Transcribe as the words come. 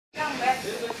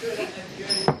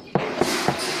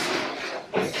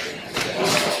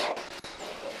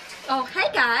Oh,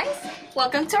 hi guys!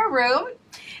 Welcome to our room.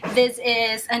 This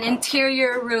is an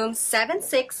interior room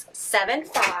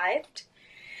 7675.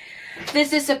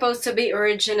 This is supposed to be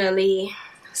originally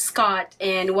Scott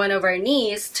and one of our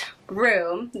niece's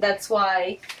room. That's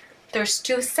why there's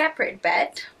two separate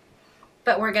beds.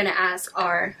 But we're gonna ask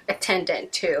our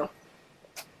attendant to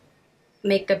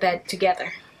make the bed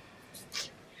together.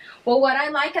 Well, what I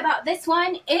like about this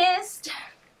one is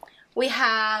we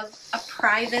have a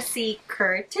privacy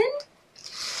curtain.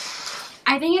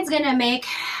 I think it's gonna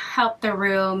help the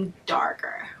room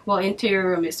darker. Well,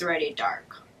 interior room is already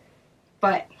dark,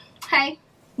 but hey,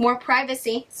 more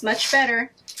privacy. It's much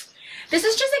better. This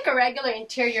is just like a regular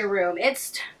interior room.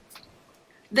 It's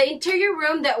the interior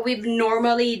room that we've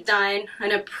normally done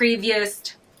on a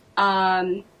previous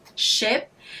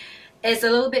ship is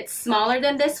a little bit smaller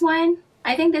than this one.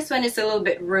 I think this one is a little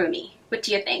bit roomy. What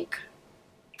do you think?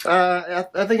 I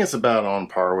think it's about on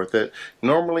par with it.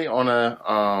 Normally on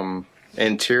a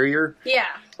interior, yeah,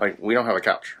 like we don't have a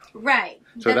couch. Right.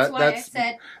 So that's why I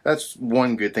said that's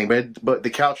one good thing. But the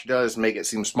couch does make it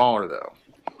seem smaller though.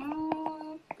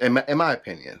 In my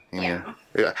opinion. Yeah.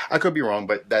 I could be wrong,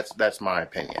 but that's my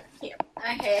opinion. Yeah.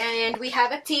 Okay, and we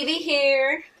have a TV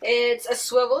here. It's a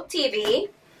swivel TV.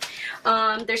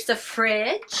 There's the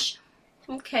fridge.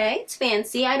 Okay, it's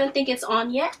fancy. I don't think it's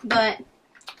on yet, but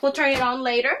we'll turn it on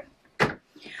later.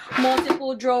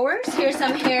 Multiple drawers. Here's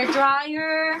some hair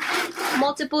dryer.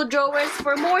 Multiple drawers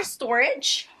for more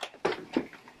storage.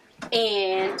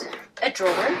 And a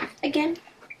drawer again.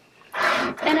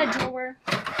 And a drawer.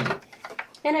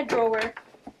 And a drawer.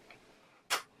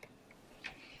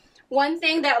 One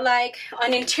thing that like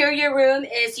on interior room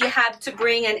is you have to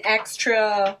bring an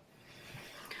extra,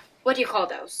 what do you call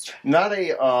those? Not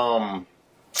a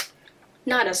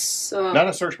not a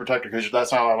surge protector, because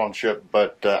that's not out on ship,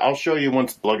 but I'll show you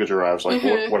once the luggage arrives, like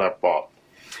what I bought.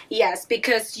 Yes,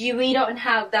 because we don't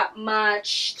have that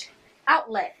much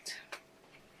outlet.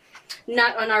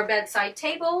 Not on our bedside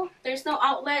table. There's no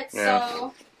outlet, yeah.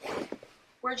 So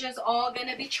we're just all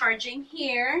gonna be charging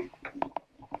here.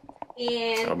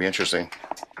 And that'll be interesting.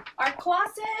 Our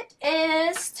closet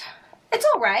it's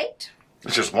all right.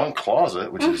 It's just one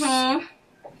closet, which is.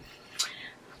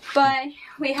 But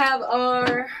we have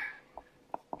our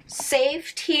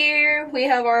safe here. We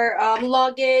have our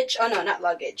luggage. Oh no, not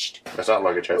luggage. That's not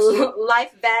luggage. That's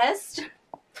life vest.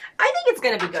 I think it's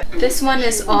gonna be good. This one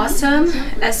is awesome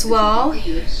as well.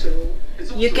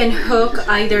 You can hook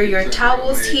either your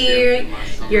towels here,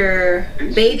 your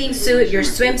bathing suit, your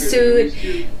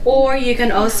swimsuit, or you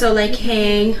can also like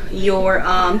hang your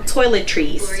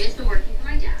toiletries.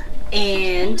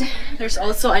 And there's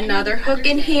also another hook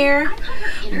in here,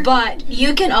 but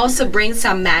you can also bring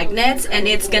some magnets, and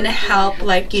it's gonna help,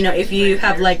 like, you know, if you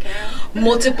have like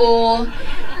multiple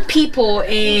people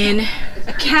in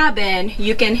a cabin,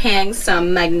 you can hang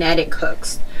some magnetic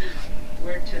hooks.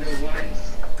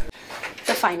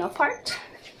 The final part,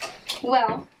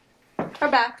 well, our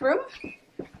bathroom.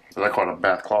 I call it a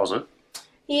bath closet.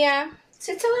 Yeah,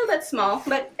 so it's a little bit small,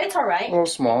 but it's all right. A little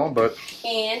small, but.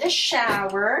 And a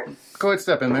shower. Go ahead,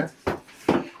 step in there.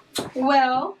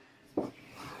 Well,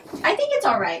 I think it's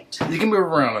all right. You can move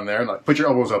around in there and like put your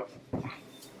elbows up.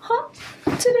 Huh?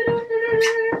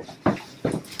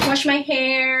 Wash my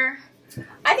hair.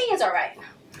 I think it's all right.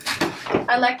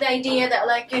 I like the idea that,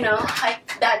 like, you know,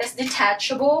 that is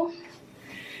detachable.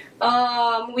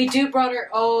 We do brought our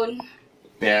own.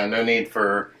 Yeah, no need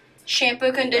for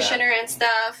shampoo, conditioner, and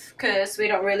stuff, because we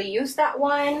don't really use that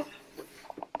one.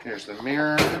 Here's the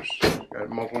mirrors. Got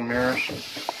multiple mirrors.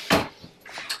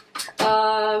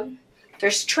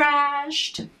 There's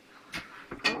trashed.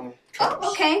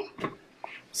 Oh, okay.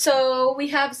 So we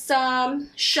have some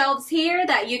shelves here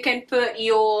that you can put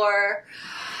your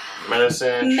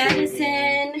medicine.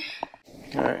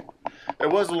 Alright. It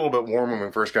was a little bit warm when we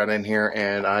first got in here,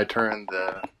 and I turned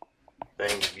the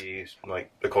thing to be like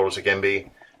the coldest it can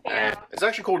be. Yeah. And it's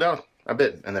actually cooled down a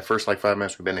bit in the first like 5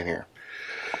 minutes we've been in here.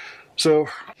 So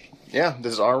yeah,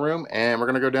 this is our room, and we're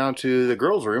gonna go down to the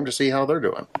girls' room to see how they're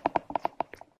doing.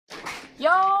 Yo,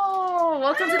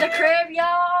 welcome to the crib,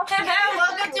 y'all.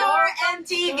 Welcome to our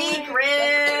MTV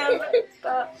crib.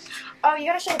 Oh, you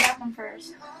gotta show the bathroom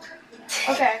first.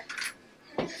 Okay.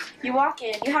 You walk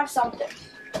in, you have something.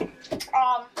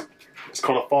 It's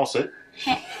called a faucet.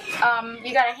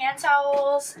 You got a hand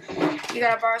towels. You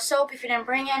got a bar of soap if you didn't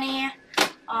bring any.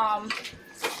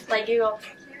 Like you go.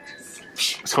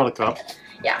 It's called a cup.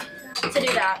 Yeah, to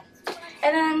do that.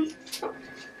 And then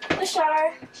the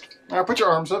shower. Alright, put your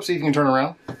arms up, see if you can turn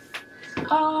around.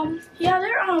 Yeah,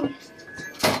 they're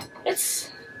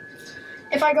It's,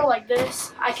 if I go like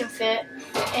this, I can fit,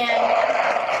 and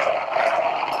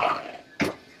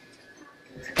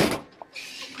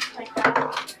like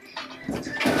that.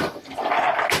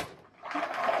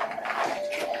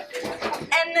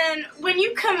 And then when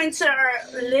you come into our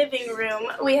living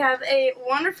room, we have a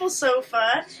wonderful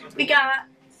sofa. We got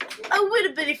a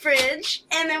little bitty fridge,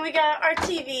 and then we got our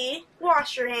TV,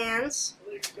 wash your hands,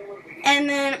 and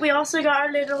then we also got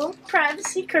our little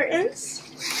privacy curtains.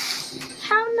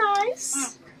 How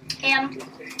nice. And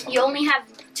you only have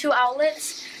 2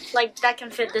 outlets, like that can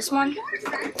fit this one,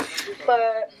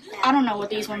 but I don't know what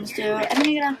these ones do. And then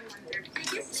you got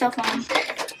a cell phone.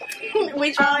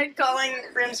 We tried calling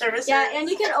room service. Yeah, and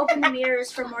you can open the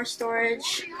mirrors for more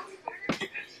storage.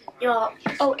 Yeah.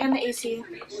 Oh, and the AC.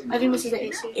 I think this is the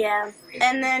AC. Yeah.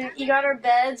 And then you got our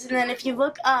beds, and then if you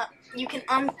look up, you can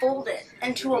unfold it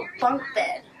into a bunk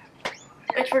bed,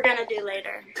 which we're gonna do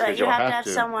later. But you have to have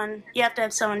someone. You have to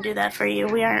have someone do that for you.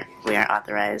 We aren't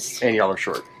authorized. And y'all are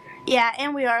short. Yeah,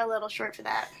 and we are a little short for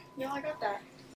that. Yeah, I got that.